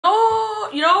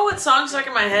know what song's stuck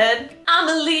in my head?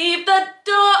 I'ma leave the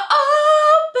door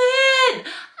open.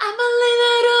 I'ma leave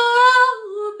the door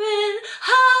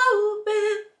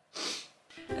open.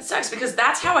 It sucks because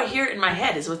that's how I hear it in my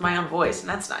head, is with my own voice, and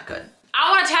that's not good. I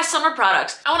want to test summer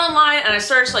products. I went online and I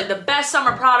searched like the best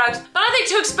summer products, but I think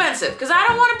too expensive because I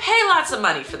don't want to pay lots of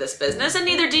money for this business, and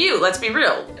neither do you, let's be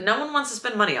real. No one wants to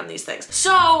spend money on these things.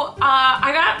 So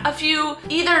I got a few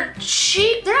either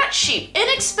cheap, they're not cheap,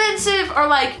 inexpensive, or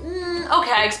like,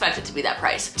 okay, I expect it to be that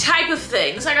price type of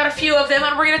things. I got a few of them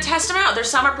and we're gonna test them out. They're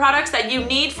summer products that you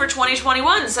need for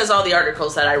 2021, says all the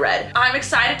articles that I read. I'm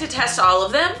excited to test all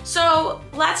of them. So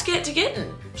let's get to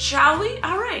getting, shall we?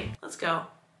 All right, let's go.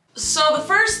 So the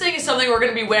first thing is something we're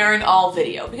gonna be wearing all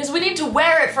video because we need to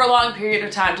wear it for a long period of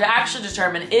time to actually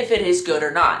determine if it is good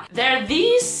or not. They're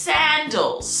these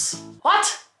sandals.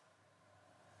 What?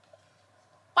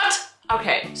 What?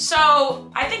 Okay,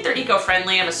 so I think they're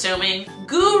eco-friendly, I'm assuming.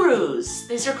 Gurus.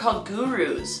 These are called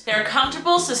Gurus. They're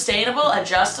comfortable, sustainable,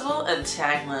 adjustable, and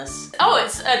tagless. Oh,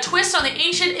 it's a twist on the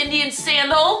ancient Indian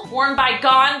sandal worn by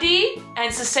Gandhi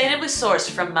and sustainably sourced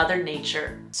from Mother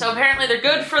Nature. So apparently they're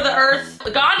good for the earth.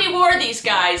 Gandhi wore these,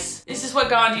 guys. This is what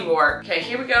Gandhi wore. Okay,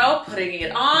 here we go, putting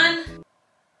it on.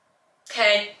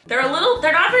 Okay, they're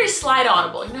not very slide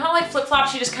onable. You know how like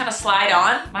flip-flops you just kind of slide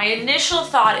on? My initial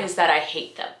thought is that I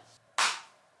hate them.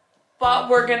 But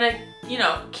we're gonna, you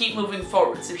know, keep moving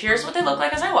forward. So here's what they look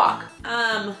like as I walk.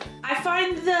 I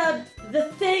find the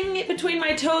thing between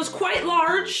my toes quite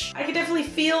large. I can definitely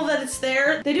feel that it's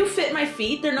there. They do fit my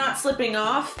feet, they're not slipping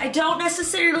off. I don't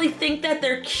necessarily think that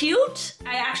they're cute.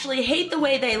 I actually hate the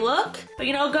way they look. But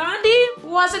you know, Gandhi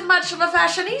wasn't much of a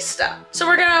fashionista. So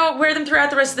we're gonna wear them throughout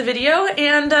the rest of the video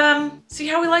and see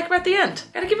how we like them at the end.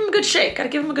 Gotta give them a good shake, gotta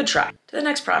give them a good try. To the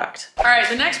next product. All right,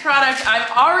 the next product I've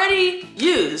already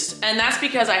used, and that's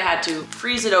because I had to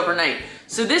freeze it overnight.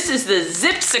 So this is the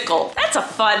Zipsicle. That's a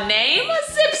fun name, a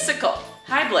Zipsicle.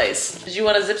 Hi Blaze, did you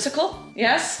want a Zipsicle?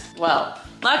 Yes? Well,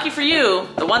 lucky for you,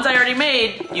 the ones I already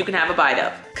made, you can have a bite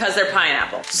of, because they're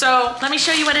pineapple. So let me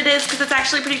show you what it is, because it's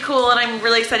actually pretty cool and I'm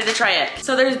really excited to try it.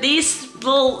 So there's these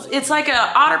little, it's like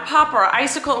a otter pop or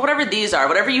icicle, whatever these are,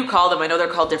 whatever you call them. I know they're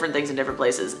called different things in different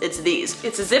places. It's these.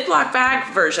 It's a Ziploc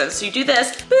bag version. So you do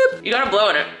this, boop, you gotta blow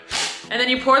in it. And then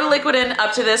you pour the liquid in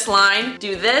up to this line.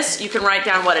 Do this, you can write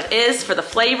down what it is for the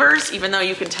flavors, even though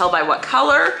you can tell by what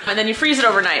color. And then you freeze it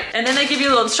overnight. And then they give you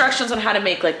little instructions on how to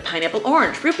make like pineapple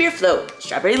orange, root beer float,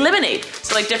 strawberry lemonade.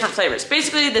 So like different flavors.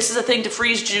 Basically, this is a thing to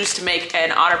freeze juice to make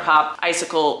an otter pop,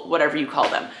 icicle, whatever you call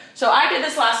them. So I did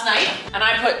this last night and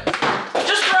I put,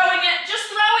 just throwing it.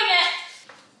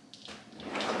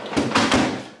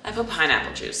 I put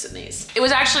pineapple juice in these. It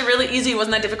was actually really easy, it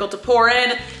wasn't that difficult to pour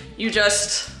in. You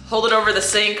just hold it over the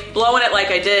sink, blow in it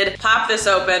like I did, pop this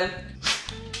open,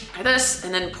 like this,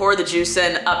 and then pour the juice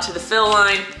in up to the fill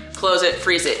line, close it,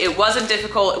 freeze it. It wasn't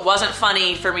difficult, it wasn't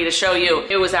funny for me to show you.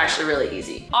 It was actually really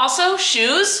easy. Also,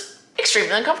 shoes,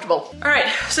 extremely uncomfortable. All right,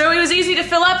 so it was easy to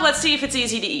fill up. Let's see if it's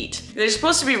easy to eat. They're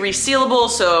supposed to be resealable,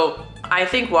 so I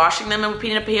think washing them would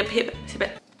be I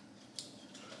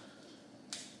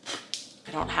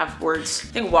don't have words.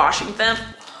 I think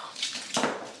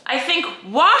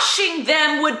washing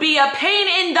them would be a pain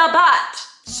in the butt.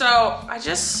 So I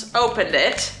just opened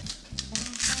it.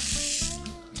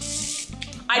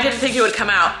 I didn't think it would come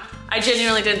out. I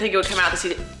genuinely didn't think it would come out this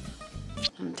easy.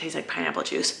 It tastes like pineapple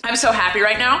juice. I'm so happy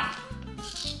right now.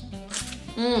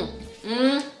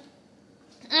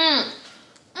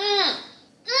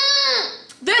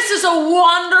 This is a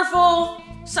wonderful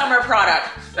summer product.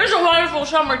 This is a wonderful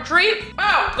summer treat.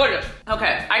 Oh, goodness.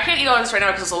 Okay, I can't eat all this right now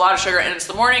because it's a lot of sugar and it's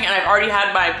the morning and I've already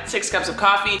had my 6 cups of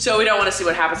coffee, so we don't want to see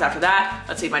what happens after that.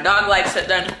 Let's see if my dog likes it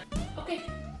then. Okay.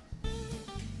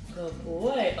 Good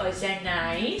boy. Oh, is that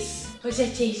nice? Does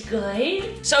that taste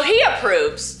good? So he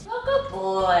approves. Oh, good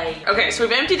boy. Okay, so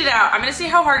we've emptied it out. I'm gonna see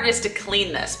how hard it is to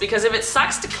clean this, because if it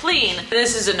sucks to clean,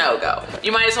 this is a no-go.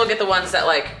 You might as well get the ones that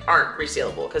like aren't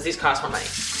resealable, because these cost more money.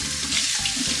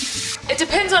 It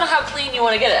depends on how clean you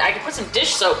want to get it. I can put some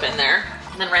dish soap in there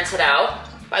and then rinse it out.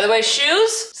 By the way,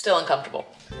 shoes, still uncomfortable.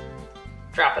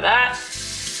 Drop of that.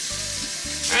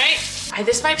 All right.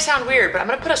 This might sound weird, but I'm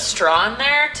gonna put a straw in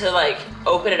there to like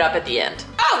open it up at the end.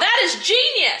 Oh, that is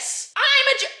genius.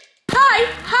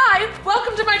 Hi,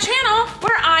 welcome to my channel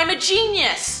where I'm a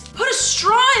genius. Put a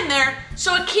straw in there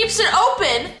so it keeps it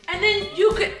open, and then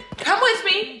you can, come with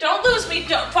me, don't lose me,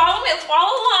 don't follow me,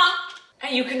 follow along,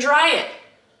 and you can dry it.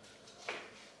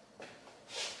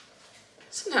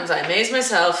 Sometimes I amaze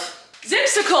myself.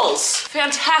 Zipsicles,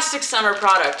 fantastic summer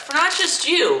product for not just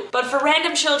you, but for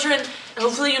random children, and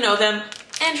hopefully you know them,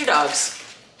 and your dogs.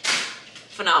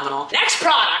 Phenomenal. Next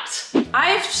product.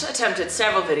 I've attempted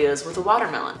several videos with a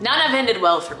watermelon. None have ended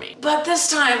well for me. But this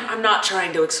time, I'm not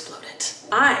trying to explode it.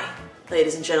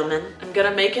 Ladies and gentlemen, I'm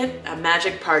gonna make it a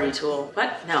magic party tool.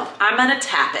 What? No, I'm gonna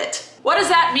tap it. What does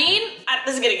that mean?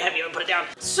 This is getting heavy, I'm gonna put it down.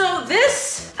 So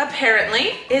this,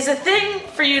 apparently, is a thing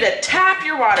for you to tap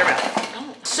your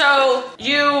watermelon. So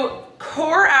you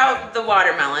pour out the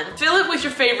watermelon, fill it with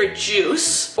your favorite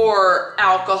juice or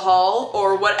alcohol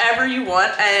or whatever you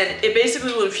want, and it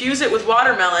basically will infuse it with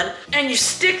watermelon, and you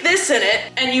stick this in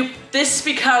it, and this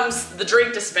becomes the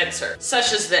drink dispenser,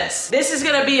 such as this. This is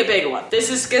gonna be a big one. This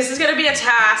is gonna be a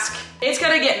task. It's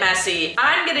gonna get messy.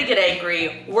 I'm gonna get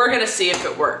angry. We're gonna see if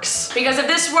it works. Because if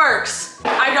this works,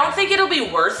 I don't think it'll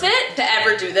be worth it to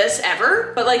ever do this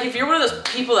ever. But like if you're one of those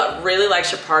people that really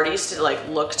likes your parties to like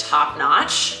look top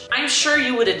notch, I'm sure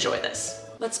you would enjoy this.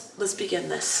 Let's begin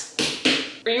this.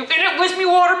 Are you in it with me,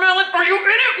 watermelon? Are you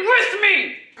in it with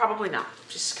me? Probably not,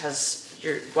 just because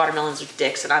your watermelons are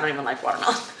dicks and I don't even like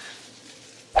watermelon.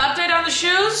 Update on the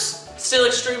shoes, still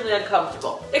extremely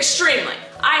uncomfortable. Extremely.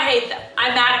 I hate them.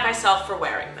 I'm mad at myself for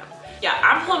wearing them. Yeah,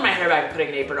 I'm pulling my hair back and putting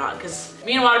an apron on because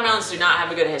me and watermelons do not have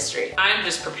a good history. I'm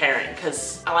just preparing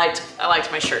because I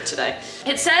liked my shirt today.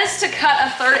 It says to cut a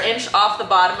 1/3 inch off the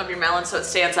bottom of your melon so it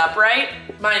stands upright.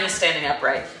 Mine is standing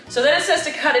upright. So then it says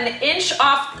to cut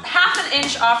half an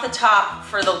inch off the top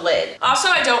for the lid. Also,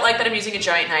 I don't like that I'm using a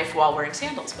giant knife while wearing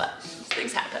sandals, but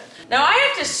things happen. Now I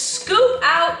have to scoop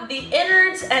out the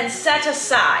innards and set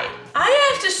aside.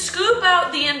 I have to scoop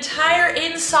out the entire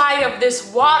inside of this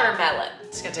watermelon.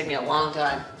 It's gonna take me a long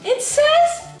time. It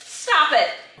says, stop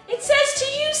it. It says to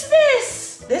use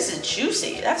this. This is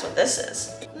juicy, that's what this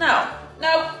is. No,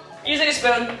 nope, using a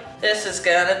spoon. This is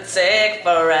gonna take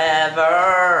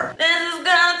forever. This is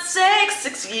gonna take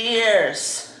 6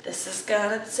 years. This is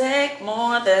gonna take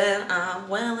more than I'm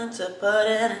willing to put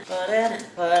in it, put in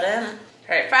it, put in it.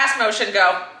 All right, fast motion,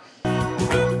 go.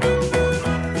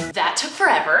 That took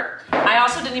forever. I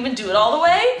also didn't even do it all the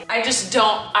way.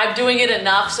 I'm doing it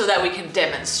enough so that we can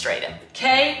demonstrate it.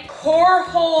 Okay, core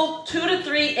hole 2 to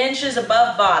 3 inches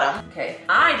above bottom. Okay,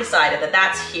 I decided that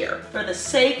that's here for the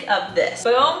sake of this.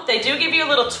 Boom, they do give you a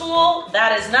little tool.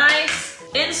 That is nice.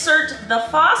 Insert the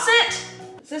faucet.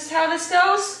 Is this how this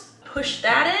goes? Push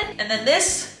that in, and then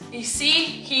this, you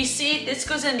see, this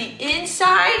goes in the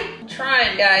inside. I'm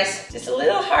trying, guys. Just a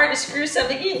little hard to screw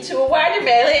something into a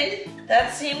watermelon.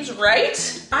 That seems right.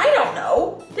 I don't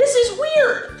know. This is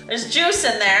weird. There's juice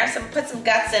in there, so put some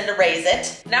guts in to raise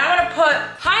it. Now I'm gonna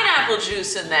put pineapple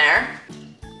juice in there.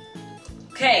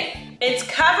 Okay, it's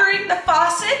covering the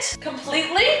faucet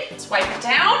completely. Let's wipe it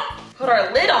down, put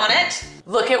our lid on it.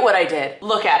 Look at what I did.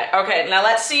 Look at it. Okay, now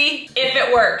let's see if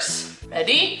it works.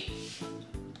 Ready?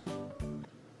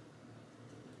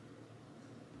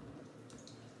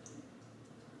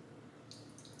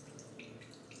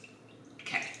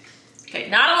 Okay,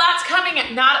 not a lot's coming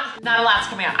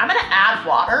out. I'm gonna add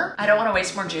water. I don't wanna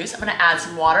waste more juice. I'm gonna add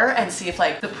some water and see if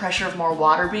like the pressure of more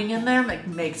water being in there like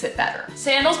makes it better.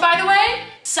 Sandals, by the way,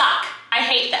 suck. I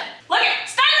hate them. Look at,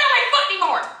 it's not even on my foot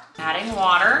anymore. Adding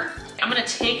water. I'm gonna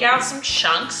take out some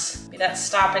chunks. Maybe that's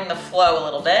stopping the flow a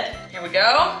little bit. Here we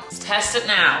go. Let's test it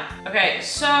now. Okay,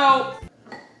 so.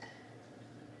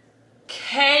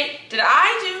 Okay, did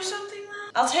I do something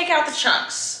wrong? I'll take out the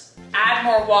chunks. Add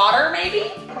more water,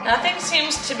 maybe? Nothing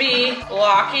seems to be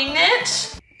blocking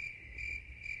it.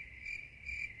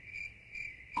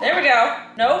 There we go.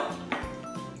 Nope.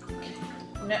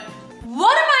 No.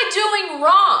 What am I doing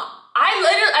wrong?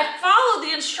 I followed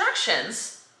the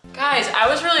instructions. Guys, I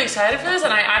was really excited for this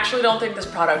and I actually don't think this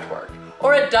product worked.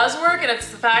 Or it does work and it's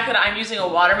the fact that I'm using a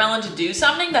watermelon to do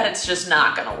something that it's just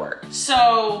not gonna work.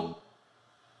 So,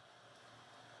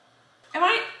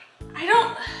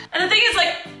 and the thing is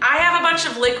like, I have a bunch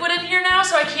of liquid in here now,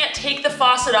 so I can't take the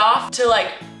faucet off to like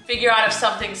figure out if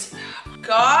something's,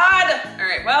 God. All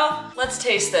right, well, let's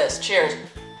taste this, cheers.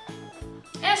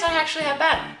 Yes, I actually have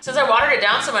bad. Since I watered it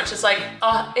down so much, it's like,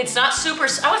 it's not super,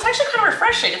 it's actually kind of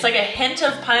refreshing. It's like a hint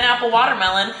of pineapple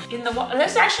watermelon in the water.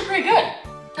 That's actually pretty good.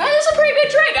 That is a pretty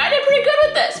good drink. I did pretty good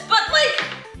with this, but like,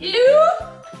 hello?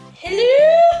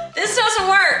 This doesn't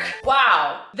work.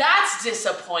 Wow, that's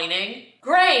disappointing.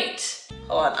 Great.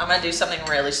 Hold on, I'm gonna do something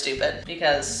really stupid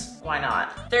because why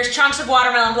not? There's chunks of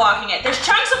watermelon blocking it. There's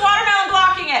chunks of watermelon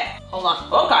blocking it. Hold on,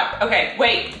 oh God, okay,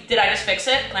 wait. Did I just fix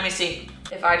it? Let me see.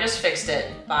 If I just fixed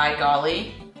it, by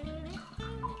golly.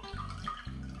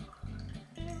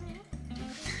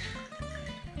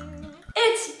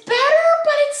 It's better,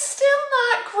 but it's still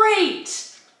not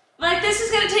great. Like this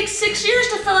is gonna take 6 years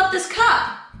to fill up this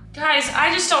cup. Guys,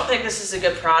 I just don't think this is a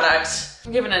good product.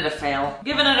 I'm giving it a fail.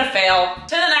 Giving it a fail.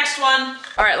 To the next one.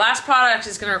 All right, last product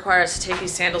is gonna require us to take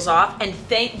these sandals off, and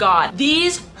thank God.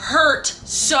 These hurt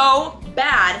so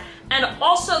bad, and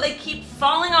also they keep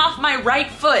falling off my right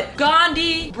foot.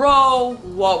 Gandhi, bro,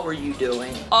 what were you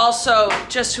doing? Also,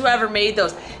 just whoever made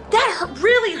those, that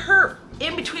really hurt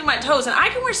in between my toes, and I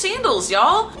can wear sandals,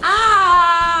 y'all.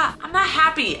 I'm not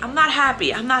happy. I'm not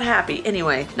happy. I'm not happy.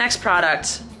 Anyway, next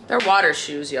product. They're water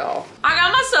shoes, y'all. I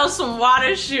got myself some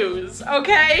water shoes,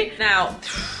 okay? Now,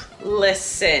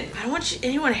 listen, I don't want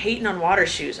anyone hating on water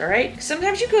shoes, all right?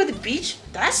 Sometimes you go to the beach,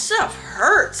 that stuff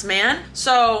hurts, man.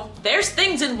 So there's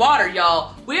things in water,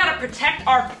 y'all. We gotta protect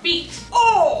our feet.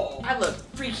 Oh, I look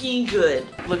freaking good.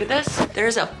 Look at this.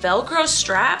 There's a Velcro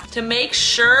strap to make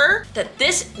sure that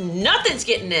nothing's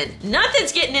getting in.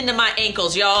 Nothing's getting into my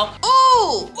ankles, y'all.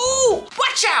 Ooh,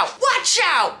 watch out, watch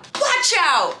out, watch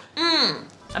out.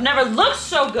 I've never looked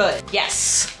so good.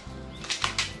 Yes.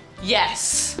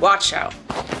 Yes. Watch out.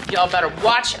 Y'all better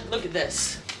watch it. Look at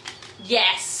this.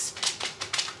 Yes.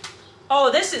 Oh,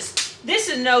 this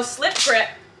is no slip grip.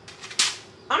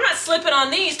 I'm not slipping on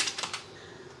these.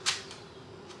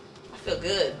 I feel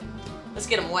good. Let's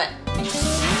get them wet.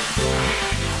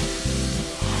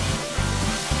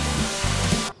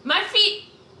 My feet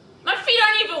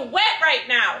aren't even wet right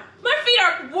now. My feet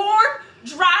are warm,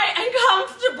 dry, and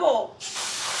comfortable.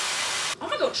 I'm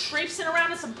gonna go traipsing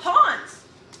around in some ponds.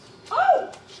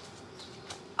 Oh!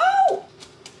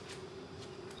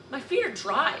 My feet are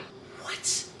dry.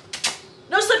 What?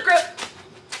 No slip grip.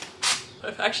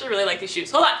 I actually really like these shoes.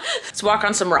 Hold on. Let's walk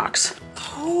on some rocks.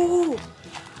 Oh,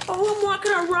 I'm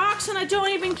walking on rocks and I don't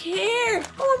even care.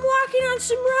 Oh, I'm walking on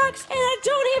some rocks and I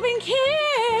don't even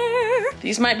care.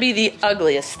 These might be the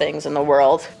ugliest things in the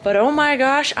world, but oh my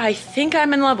gosh, I think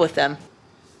I'm in love with them.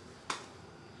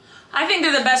 I think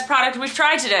they're the best product we've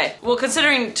tried today. Well,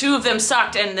 considering 2 of them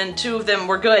sucked and then 2 of them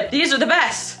were good, these are the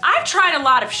best. I've tried a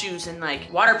lot of shoes and like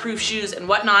waterproof shoes and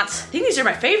whatnots. I think these are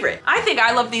my favorite. I think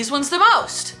I love these ones the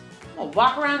most. I'm gonna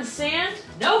walk around the sand,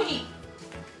 no heat.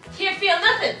 Can't feel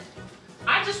nothing.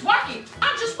 I'm just walking,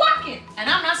 and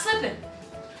I'm not slipping.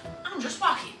 I'm just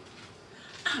walking.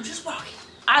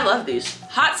 I love these.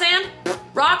 Hot sand,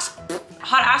 rocks,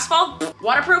 hot asphalt,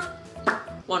 waterproof.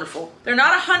 Wonderful. They're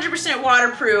not 100%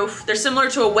 waterproof. They're similar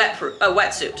to a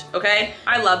wetsuit, okay?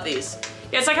 I love these.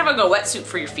 Yeah, it's like having a wetsuit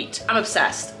for your feet. I'm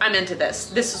obsessed. I'm into this.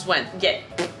 This is when,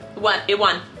 it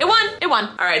won.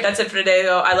 All right, that's it for today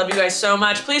though. I love you guys so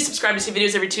much. Please subscribe to see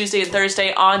videos every Tuesday and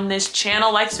Thursday on this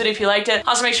channel. Like this video if you liked it.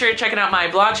 Also make sure you're checking out my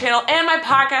blog channel and my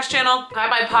podcast channel. I have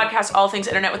my podcast, All Things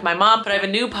Internet with my mom, but I have a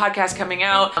new podcast coming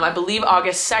out, I believe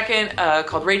August 2nd,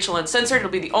 called Rachel Uncensored. It'll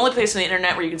be the only place on the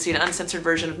internet where you can see an uncensored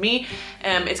version of me.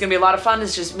 It's gonna be a lot of fun.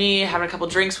 It's just me having a couple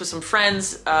drinks with some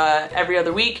friends every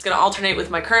other week. It's gonna alternate with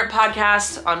my current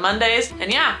podcast on Mondays.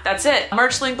 And yeah, that's it.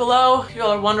 Merch link below. You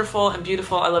all are wonderful and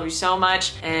beautiful. I love you so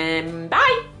much, and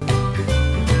bye.